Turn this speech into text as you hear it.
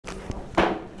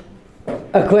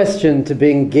A question to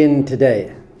begin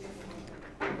today.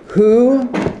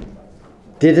 Who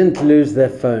didn't lose their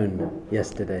phone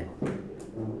yesterday?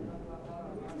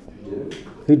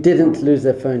 Who didn't lose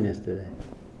their phone yesterday?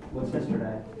 What's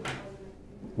yesterday?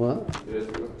 What? 2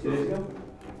 days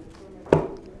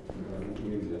ago?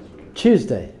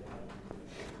 Tuesday.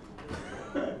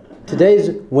 Today's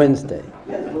Wednesday.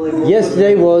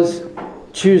 Yesterday was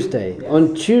Tuesday.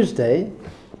 On Tuesday,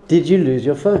 did you lose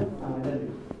your phone?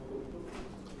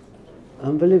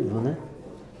 Unbelievable, no?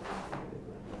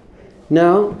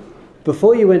 Now,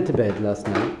 before you went to bed last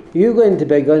night, you got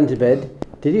into bed,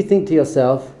 did you think to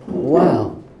yourself,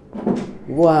 wow,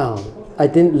 I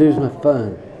didn't lose my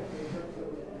phone?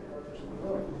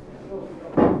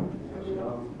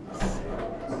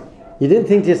 You didn't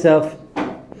think to yourself,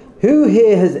 who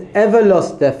here has ever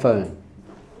lost their phone?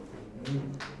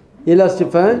 You lost your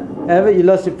phone? Ever? You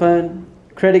lost your phone?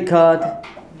 Credit card?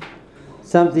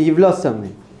 Something? You've lost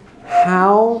something.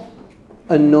 How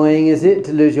annoying is it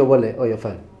to lose your wallet or your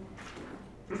phone?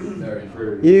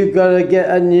 You've got to get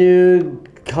a new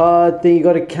card thing, you've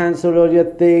got to cancel all your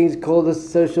things, call the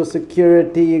social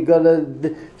security, you've got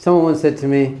to... Someone once said to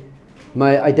me,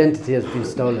 my identity has been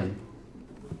stolen.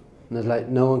 And I was like,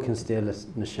 no one can steal a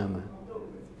neshama.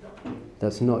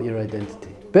 That's not your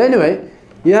identity. But anyway,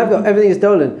 you have got everything is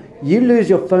stolen. You lose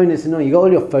your phone, it's annoying. You got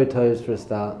all your photos for a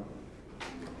start.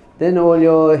 Then all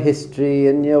your history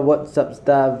and your WhatsApp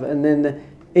stuff. And then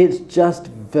it's just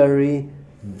very,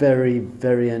 very,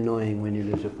 very annoying when you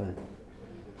lose your phone.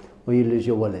 Or you lose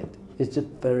your wallet. It's just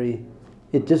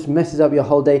it just messes up your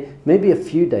whole day. Maybe a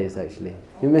few days actually.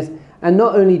 And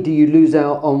not only do you lose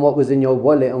out on what was in your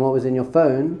wallet and what was in your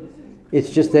phone,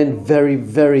 it's just then very,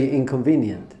 very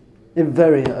inconvenient. It's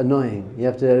very annoying. You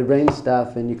have to arrange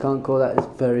stuff and you can't call that. It's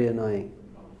very annoying.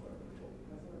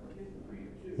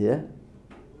 Yeah?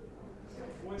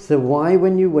 So why,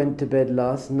 when you went to bed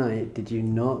last night, did you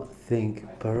not think,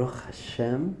 Baruch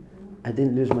Hashem, I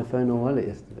didn't lose my phone or wallet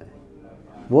yesterday?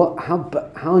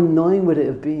 How annoying would it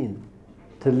have been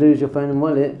to lose your phone and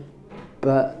wallet,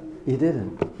 but you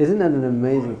didn't? Isn't that an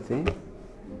amazing thing?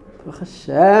 Baruch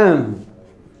Hashem.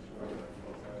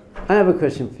 I have a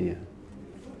question for you.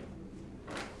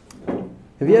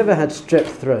 Have you ever had strep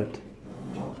throat?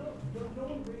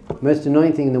 Most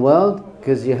annoying thing in the world,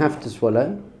 because you have to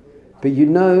swallow, but you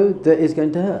know that it's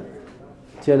going to hurt.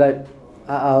 So you're like,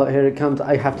 uh-oh, here it comes,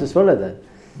 I have to swallow that.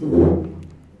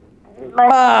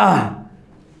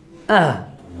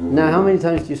 Now how many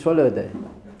times do you swallow a day?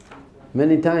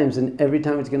 Many times, and every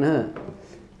time it's going to hurt.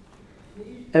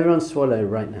 Everyone swallow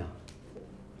right now.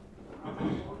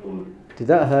 Did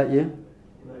that hurt you?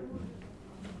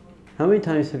 How many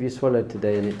times have you swallowed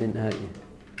today and it didn't hurt you?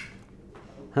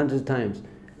 Hundreds of times.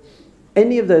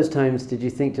 Any of those times did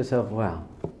you think to yourself, wow,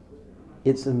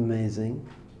 it's amazing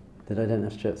that I don't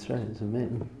have strep throat. It's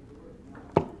amazing.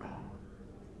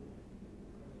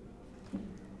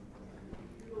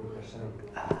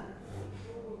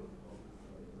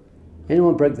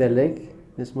 Anyone broke their leg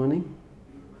this morning?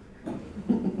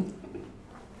 You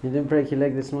didn't break your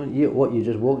leg this morning? You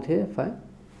just walked here? Fine.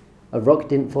 A rock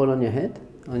didn't fall on your head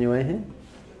on your way here?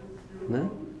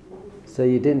 No? So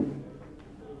you didn't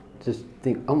just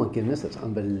think, oh my goodness, that's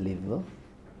unbelievable.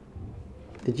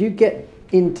 Did you get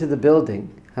into the building,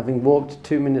 having walked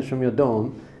 2 minutes from your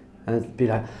dorm, and be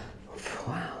like,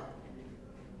 wow,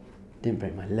 didn't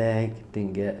break my leg,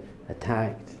 didn't get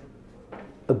attacked.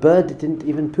 A bird didn't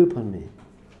even poop on me.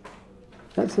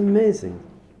 That's amazing.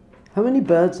 How many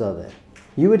birds are there?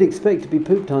 You would expect to be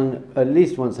pooped on at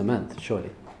least once a month,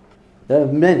 surely. There are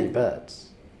many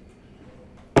birds.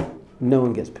 No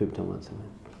one gets pooped on once a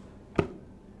month.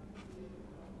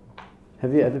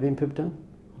 Have you ever been pooped on?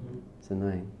 It's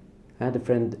annoying. I had a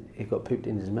friend, he got pooped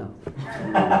in his mouth.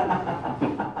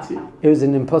 It was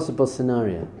an impossible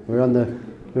scenario. We're on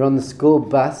the school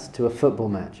bus to a football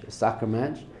match, a soccer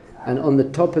match, and on the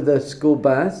top of the school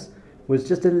bus was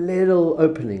just a little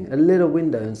opening, a little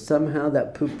window, and somehow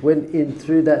that poop went in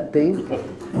through that thing,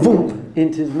 boom,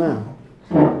 into his mouth.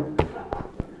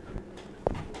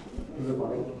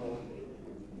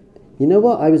 You know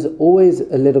what? I was always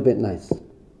a little bit nice.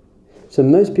 So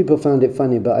most people found it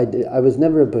funny, but I was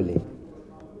never a bully.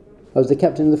 I was the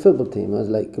captain of the football team. I was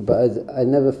like, but I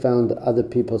never found other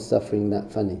people suffering that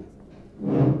funny.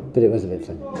 But it was a bit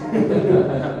funny.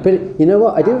 But you know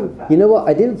what? I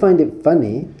didn't find it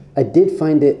funny. I did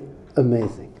find it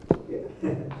amazing.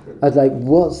 I was like,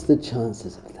 what's the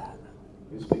chances of that?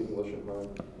 You speak English at home.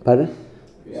 Pardon?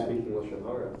 You speak English at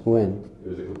home. When? It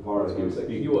was a good part. He was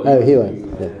speaking. He was. Yeah.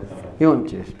 He wasn't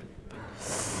Jewish.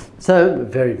 So,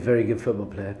 very, very good football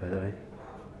player, by the way.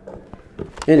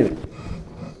 Anyway.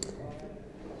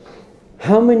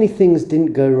 How many things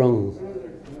didn't go wrong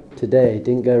today,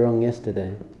 didn't go wrong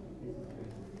yesterday?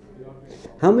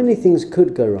 How many things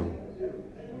could go wrong?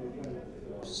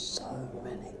 So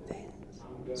many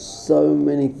things. So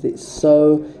many things.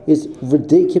 So it's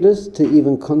ridiculous to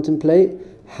even contemplate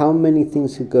how many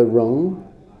things could go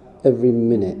wrong every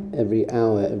minute, every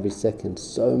hour, every second.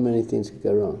 So many things could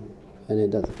go wrong. And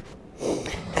it doesn't.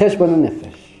 Cheshbon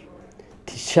Hanefesh.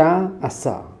 Tisha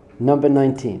Asar. Number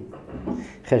 19.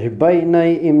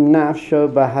 Cheshbonai im nafsho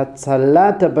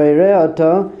b'hatzalat ha'bayre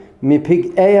oto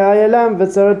mipig'ei ha'olam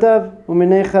v'tzorotav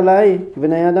u'minei chalai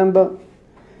v'nei adam bo.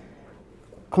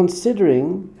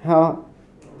 Considering how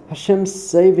Hashem's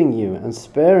saving you and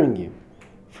sparing you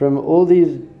from all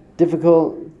these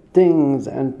difficult things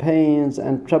and pains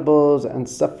and troubles and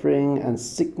suffering and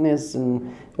sickness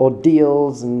and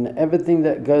ordeals and everything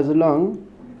that goes along,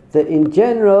 that in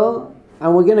general,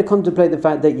 and we're going to contemplate the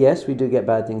fact that yes, we do get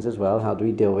bad things as well. How do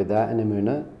we deal with that in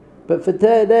Emunah? But for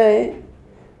today,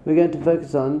 we're going to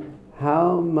focus on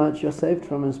how much you're saved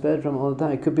from and spared from all the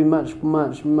time. It could be much,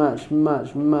 much, much,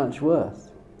 much, much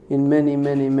worse in many,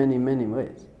 many, many, many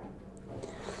ways.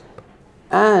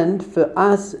 And for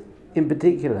us in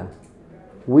particular,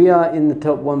 we are in the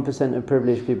top 1% of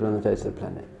privileged people on the face of the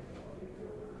planet.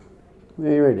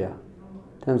 We really are.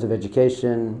 In terms of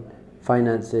education,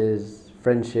 finances,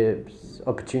 friendships,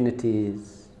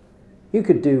 opportunities. You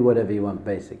could do whatever you want,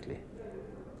 basically.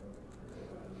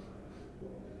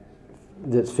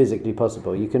 That's physically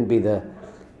possible. You can be the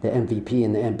MVP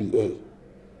in the NBA.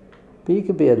 But you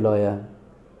could be a lawyer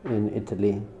in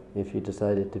Italy if you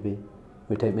decided to be. It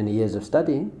would take many years of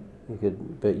studying. You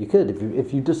could.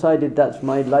 If you decided that's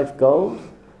my life goal,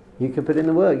 you could put in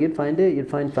the work. You'd find it. You'd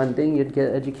find funding. You'd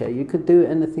get educated. You could do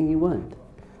anything you want.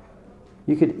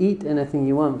 You could eat anything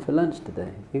you want for lunch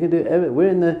today. You can do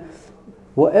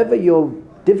whatever your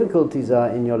difficulties are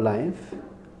in your life,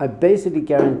 I basically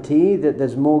guarantee that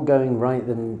there's more going right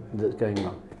than that's going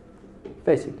wrong.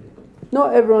 Basically.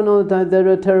 Not everyone all the time. There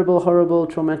are terrible, horrible,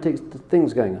 traumatic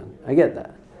things going on. I get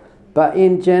that. But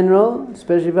in general,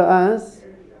 especially for us,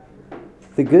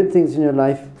 the good things in your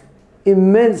life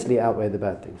immensely outweigh the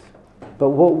bad things.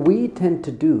 But what we tend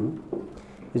to do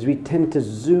is we tend to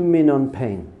zoom in on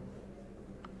pain.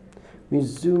 We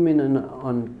zoom in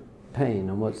on pain,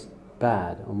 on what's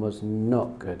bad, on what's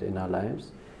not good in our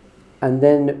lives, and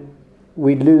then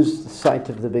we lose sight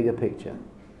of the bigger picture,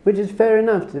 which is fair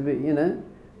enough to be,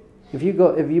 If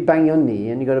you bang your knee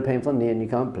and you got a painful knee and you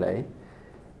can't play,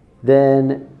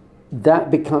 then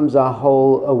that becomes our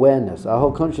whole awareness, our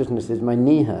whole consciousness is my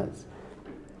knee hurts.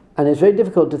 And it's very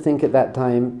difficult to think at that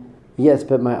time, yes,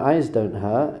 but my eyes don't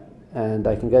hurt, and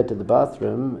I can go to the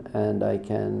bathroom and I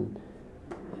can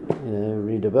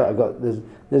read a book.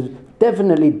 There's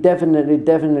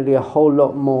definitely a whole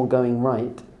lot more going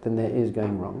right than there is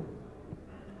going wrong.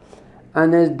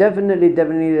 And there's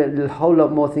definitely a whole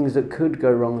lot more things that could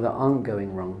go wrong that aren't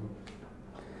going wrong.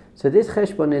 So this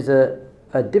Cheshbon is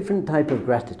a different type of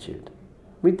gratitude.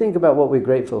 We think about what we're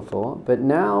grateful for, but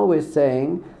now we're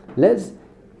saying, let's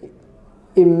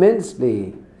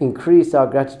immensely increase our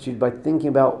gratitude by thinking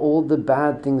about all the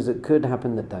bad things that could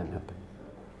happen that don't happen.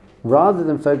 Rather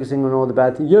than focusing on all the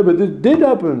bad things, yeah, but this did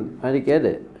happen. I get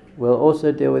it. We'll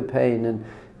also deal with pain and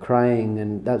crying,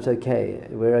 and that's okay.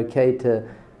 We're okay to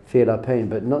feel our pain,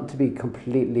 but not to be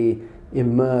completely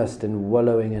immersed and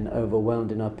wallowing and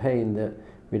overwhelmed in our pain that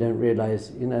we don't realize,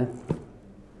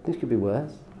 things could be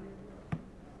worse.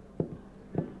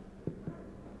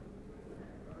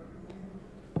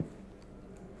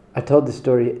 I told this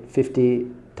story 50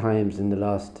 times in the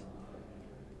last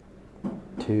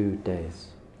 2 days.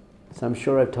 So I'm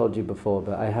sure I've told you before,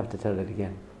 but I have to tell it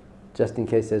again. Just in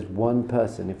case there's one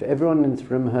person. If everyone in this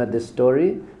room heard this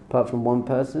story, apart from one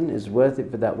person, it's worth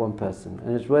it for that one person.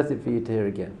 And it's worth it for you to hear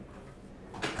again.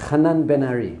 Hanan Ben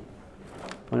Ari,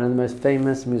 one of the most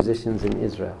famous musicians in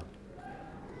Israel.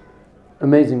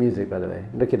 Amazing music, by the way.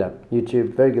 Look it up.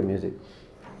 YouTube, very good music.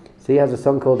 So he has a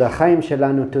song called Achaim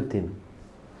Shelanu Tutim.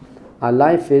 Our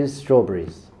life is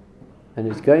strawberries. And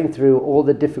it's going through all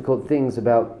the difficult things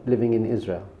about living in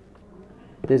Israel.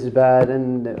 This is bad,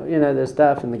 and there's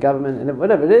stuff, and the government, and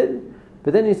whatever it is.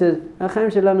 But then he says, Achaim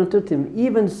Shelanu Tutim.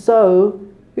 Even so,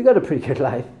 we got a pretty good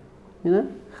life.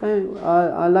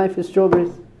 Our life is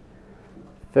strawberries.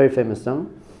 Very famous song.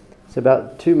 So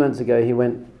about 2 months ago, he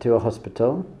went to a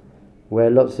hospital where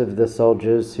lots of the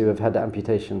soldiers who have had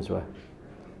amputations were.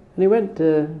 And he went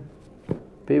to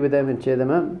be with them and cheer them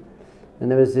up.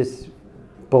 And there was this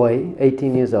boy,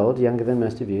 18 years old, younger than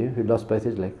most of you, who lost both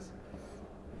his legs.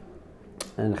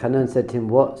 And Hanan said to him,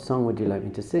 what song would you like me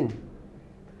to sing?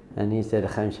 And he said,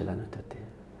 Achaim Shelanu Tutim.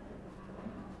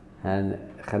 And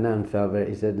Hanan felt very,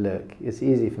 he said, look, it's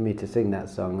easy for me to sing that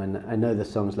song, and I know the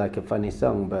song's like a funny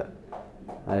song, but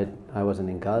I wasn't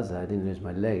in Gaza, I didn't lose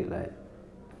my leg. Like,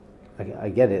 I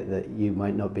get it that you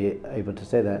might not be able to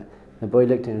say that. The boy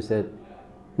looked at him and said,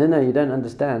 no, you don't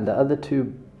understand. The other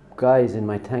two guys in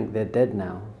my tank, they're dead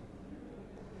now.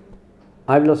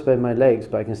 I've lost both my legs,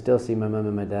 but I can still see my mum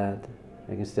and my dad.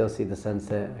 I can still see the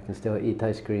sunset. I can still eat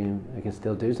ice cream. I can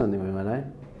still do something with my life.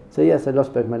 So yes, I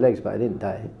lost both my legs, but I didn't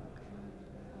die.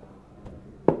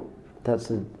 That's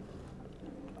an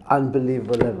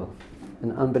unbelievable level.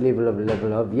 An unbelievable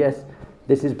level of, yes,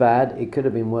 this is bad, it could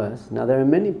have been worse. Now there are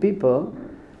many people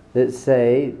that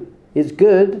say, it's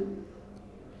good,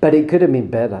 but it could have been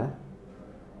better.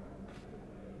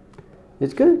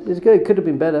 It's good, it could have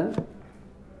been better.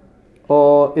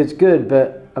 Or it's good,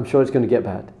 but I'm sure it's going to get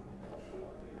bad.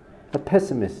 A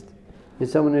pessimist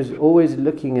is someone who's always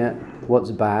looking at what's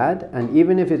bad, and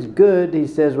even if it's good, he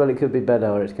says, well, it could be better,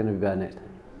 or it's going to be bad next time.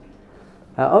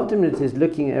 Our optimist is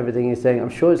looking at everything and saying, I'm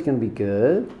sure it's going to be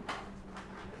good.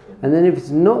 And then if it's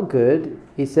not good,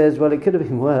 he says, well, it could have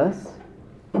been worse.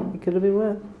 It could have been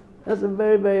worse. That's a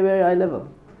very, very, very high level.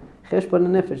 Cheshbon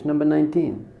Hanefesh, number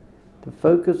 19. To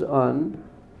focus on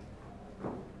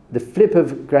the flip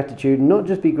of gratitude, not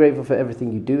just be grateful for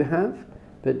everything you do have,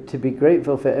 but to be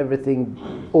grateful for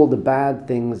everything, all the bad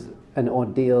things and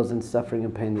ordeals and suffering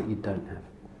and pain that you don't have.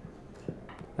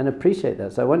 And appreciate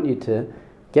that. So I want you to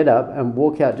get up and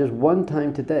walk out just one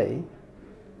time today.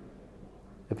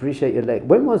 Appreciate your leg.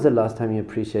 When was the last time you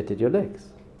appreciated your legs?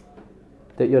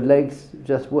 That your legs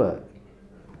just work.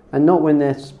 And not when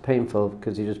they're painful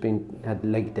because you just had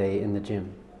leg day in the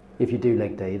gym. If you do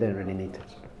leg day, you don't really need to.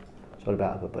 It's all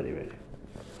about upper body,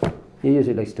 really. You use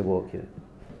your legs to walk,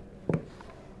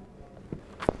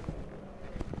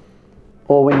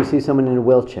 Or when you see someone in a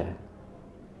wheelchair.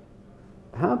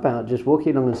 How about just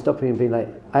walking along and stopping and being like,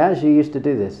 I actually used to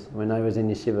do this when I was in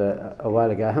yeshiva a while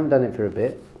ago. I haven't done it for a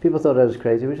bit. People thought I was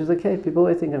crazy, which is okay. People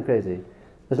always think I'm crazy.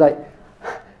 It's like,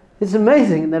 it's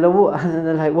amazing. And they're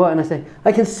like, what? And I say,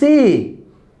 I can see.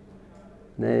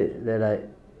 They're like,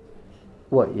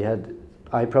 what, you had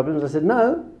eye problems? I said,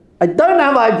 no, I don't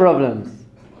have eye problems.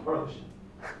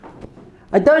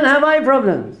 I don't have eye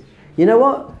problems. You know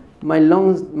what? My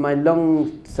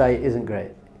long sight isn't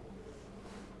great.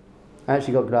 I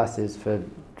actually got glasses for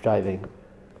driving,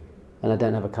 and I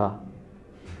don't have a car.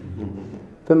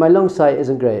 But my long sight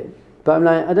isn't great. But I'm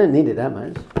like, I don't need it that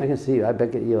much. I can see you. I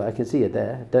bet you. I can see you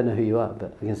there. Don't know who you are,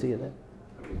 but I can see you there.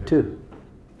 Two.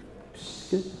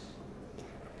 Good.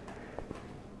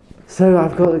 So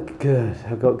I've got good.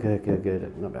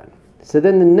 Not bad. So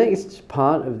then the next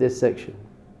part of this section.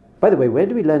 By the way, where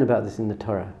do we learn about this in the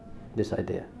Torah? This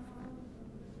idea.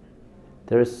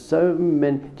 There are so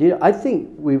many. I think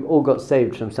we've all got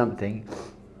saved from something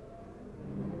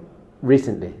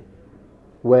recently,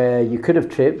 where you could have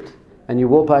tripped and you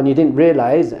walked by and you didn't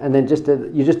realize, and then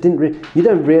you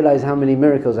don't realize how many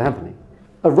miracles are happening.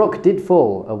 A rock did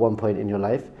fall at one point in your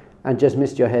life and just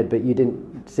missed your head, but you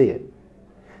didn't see it.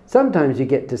 Sometimes you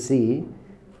get to see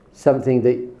something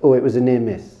that, it was a near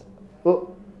miss.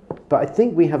 Well, but I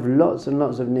think we have lots and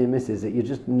lots of near misses that you're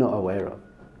just not aware of.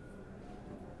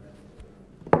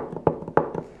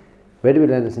 Where do we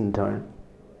learn this in the Torah?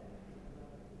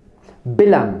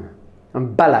 Bilam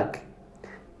and Balak,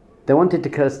 they wanted to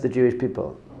curse the Jewish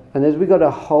people. And we got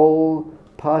a whole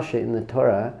parsha in the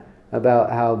Torah about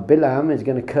how Bilam is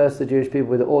going to curse the Jewish people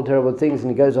with all terrible things,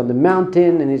 and he goes on the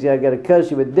mountain and he's going to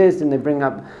curse you with this, and they bring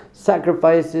up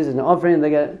sacrifices and offerings.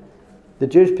 The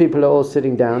Jewish people are all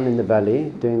sitting down in the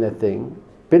valley doing their thing.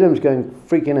 Bilam's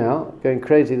freaking out, going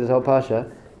crazy, this whole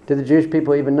parsha. Do the Jewish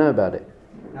people even know about it?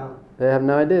 No. They have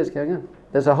no idea what's going on.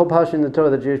 There's a whole parsha in the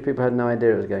Torah the Jewish people had no idea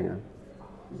what was going on.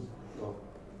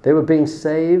 They were being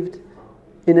saved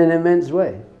in an immense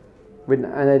way, and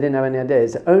they didn't have any idea.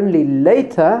 It's only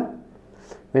later,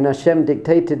 when Hashem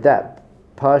dictated that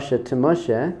parsha to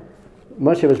Moshe.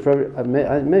 Moshe was probably,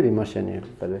 maybe Moshe knew,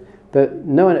 by the way, but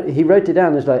no one. He wrote it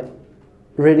down. It's like,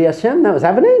 really, Hashem, that was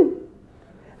happening?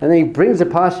 And then he brings the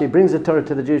parsha, he brings the Torah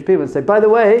to the Jewish people and say, by the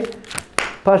way,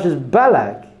 parsha's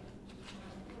Balak.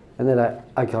 And they're like,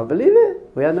 I can't believe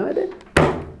it. We had no idea.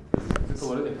 So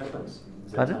what did it happen?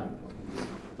 Pardon?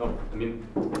 No, I mean...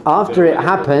 After it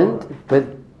happened, but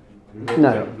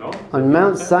no. On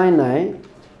Mount Sinai,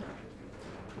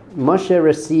 Moshe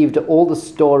received all the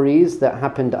stories that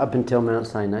happened up until Mount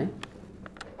Sinai.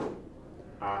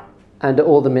 And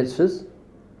all the mitzvahs.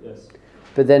 Yes.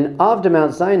 But then after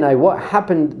Mount Sinai, what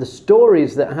happened, the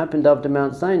stories that happened after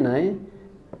Mount Sinai,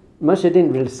 Moshe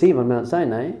didn't receive on Mount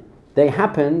Sinai. They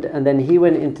happened, and then he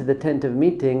went into the tent of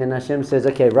meeting, and Hashem says,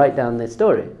 okay, write down this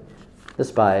story. the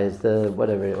spies, the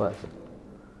whatever it was.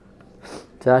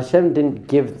 So Hashem didn't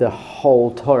give the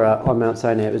whole Torah on Mount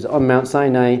Sinai. It was on Mount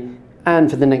Sinai and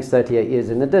for the next 38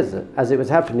 years in the desert. As it was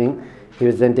happening, he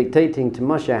was then dictating to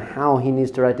Moshe how he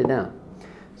needs to write it down.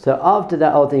 So after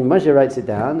that whole thing, Moshe writes it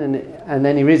down, and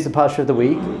then he reads the Parsha of the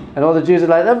week, and all the Jews are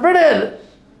like, "That's brilliant!"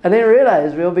 And they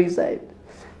realize we're all being saved.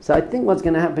 So I think what's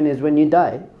going to happen is when you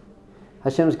die,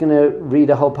 Hashem's going to read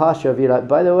a whole Parsha of you, like,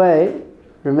 by the way,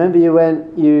 remember you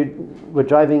were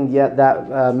driving that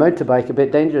motorbike a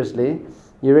bit dangerously.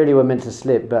 You really were meant to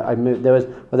slip, but I moved.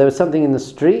 There was something in the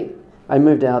street. I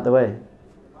moved it out the way.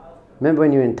 Remember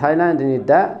when you were in Thailand and you did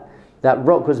that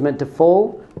rock was meant to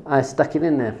fall. I stuck it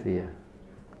in there for you.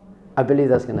 I believe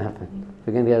that's going to happen.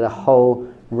 We're going to get a whole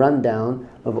rundown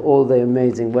of all the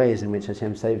amazing ways in which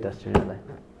Hashem saved us during our life.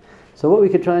 So what we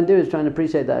could try and do is try and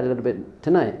appreciate that a little bit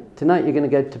tonight. Tonight you're going to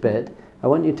go to bed. I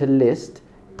want you to list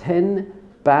 10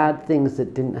 bad things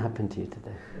that didn't happen to you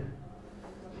today.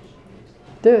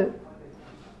 Do it.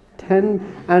 10,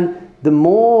 and the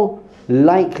more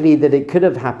likely that it could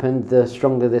have happened, the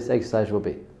stronger this exercise will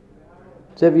be.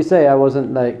 So if you say, I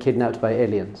wasn't like kidnapped by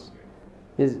aliens,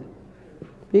 you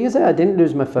can say, I didn't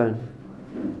lose my phone.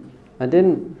 I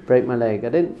didn't break my leg. No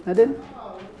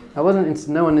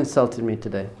one insulted me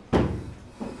today.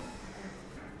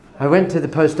 I went to the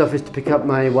post office to pick up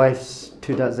my wife's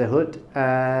Teudat Zehut,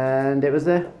 and it was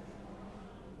there.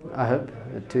 I hope,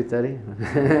 at 2:30.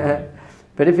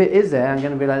 But if it is there, I'm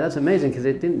going to be like, that's amazing, because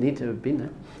it didn't need to have been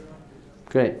there.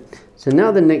 Great. So now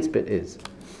the next bit is,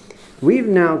 we've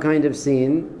now kind of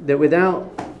seen that without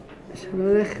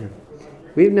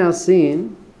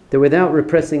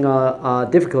repressing our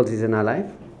difficulties in our life,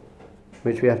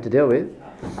 which we have to deal with,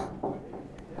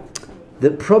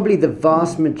 that probably the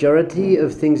vast majority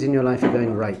of things in your life are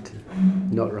going right,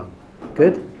 not wrong.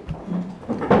 Good?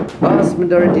 Vast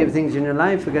majority of things in your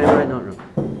life are going right, not wrong.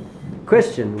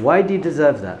 Question, why do you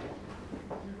deserve that?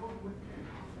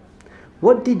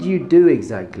 What did you do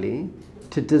exactly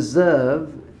to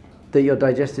deserve that your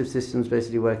digestive system's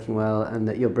basically working well and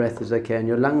that your breath is okay and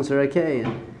your lungs are okay?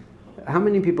 And how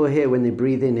many people here, when they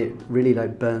breathe in, it really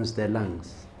like burns their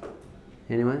lungs?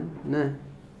 Anyone? No.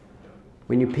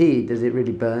 When you pee, does it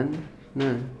really burn?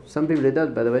 No. Some people it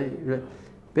does, by the way.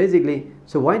 Basically,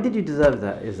 so why did you deserve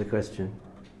that is the question.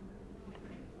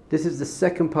 This is the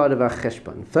second part of our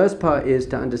Cheshbon. First part is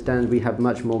to understand we have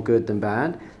much more good than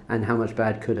bad and how much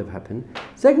bad could have happened.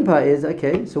 Second part is,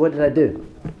 okay, so what did I do?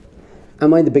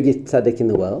 Am I the biggest tzaddik in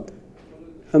the world?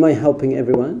 Am I helping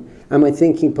everyone? Am I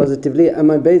thinking positively? Am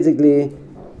I basically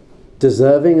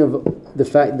deserving of the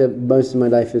fact that most of my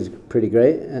life is pretty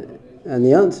great? And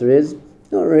the answer is,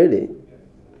 not really.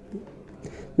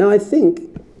 Now I think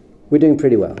we're doing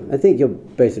pretty well. I think you're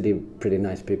basically pretty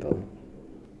nice people.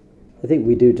 I think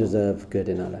we do deserve good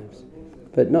in our lives,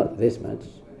 but not this much.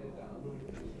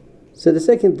 So the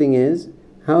second thing is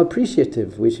how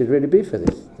appreciative we should really be for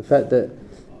this. The fact that,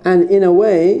 and in a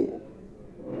way,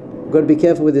 we've got to be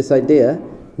careful with this idea,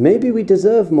 maybe we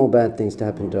deserve more bad things to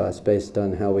happen to us based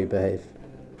on how we behave.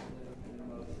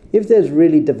 If there's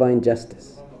really divine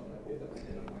justice.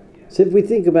 So if we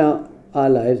think about our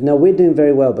lives, now we're doing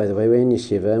very well, by the way, we're in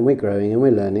yeshiva and we're growing and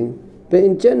we're learning, but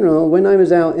in general, when I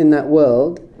was out in that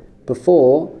world,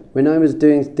 before, when I was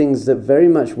doing things that very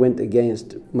much went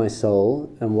against my soul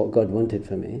and what God wanted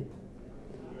for me,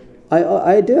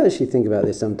 I do actually think about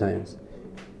this sometimes.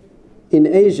 In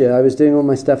Asia, I was doing all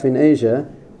my stuff in Asia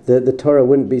that the Torah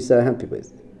wouldn't be so happy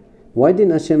with. Why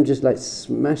didn't Hashem just like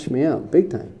smash me out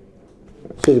big time?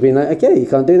 Should have been like, okay, you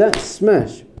can't do that,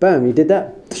 smash, bam, you did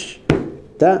that,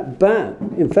 that,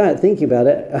 bam. In fact, thinking about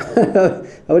it,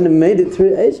 I wouldn't have made it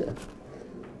through Asia.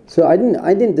 So I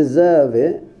didn't deserve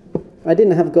it. I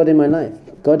didn't have God in my life.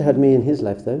 God had me in His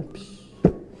life though.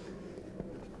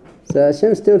 So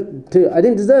Hashem I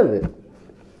didn't deserve it.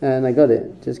 And I got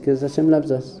it just because Hashem loves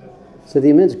us. So the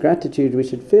immense gratitude we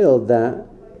should feel that,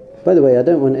 by the way, I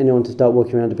don't want anyone to start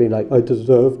walking around to be like, I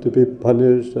deserve to be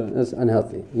punished. That's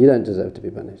unhealthy. You don't deserve to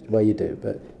be punished. Well, you do,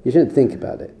 but you shouldn't think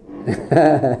about it.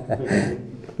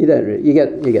 You don't really, you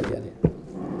get the idea.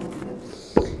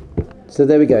 So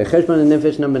there we go. Cheshbon and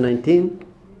Hanefesh number 19.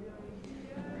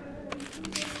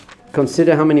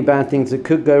 Consider how many bad things that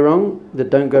could go wrong, that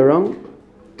don't go wrong,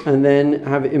 and then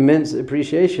have immense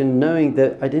appreciation knowing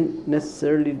that I didn't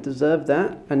necessarily deserve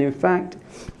that, and in fact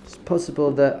it's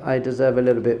possible that I deserve a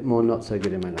little bit more not so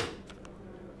good in my life.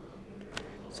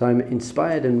 So I'm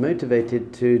inspired and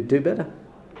motivated to do better,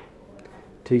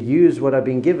 to use what I've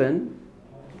been given,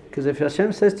 because if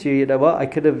Hashem says to you, you know what, I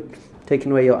could have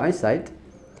taken away your eyesight,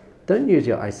 don't use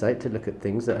your eyesight to look at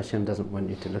things that Hashem doesn't want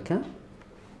you to look at.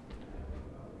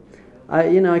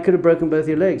 I could have broken both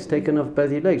your legs, taken off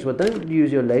both your legs. Well, don't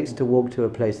use your legs to walk to a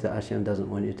place that Hashem doesn't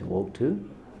want you to walk to.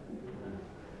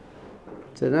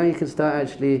 So now you can start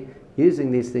actually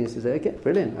using these things to say, okay,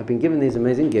 brilliant, I've been given these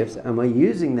amazing gifts, am I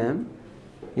using them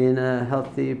in a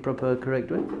healthy, proper,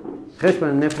 correct way?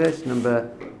 Cheshbon Hanefesh, number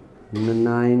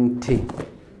 19.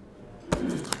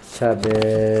 Shabbos.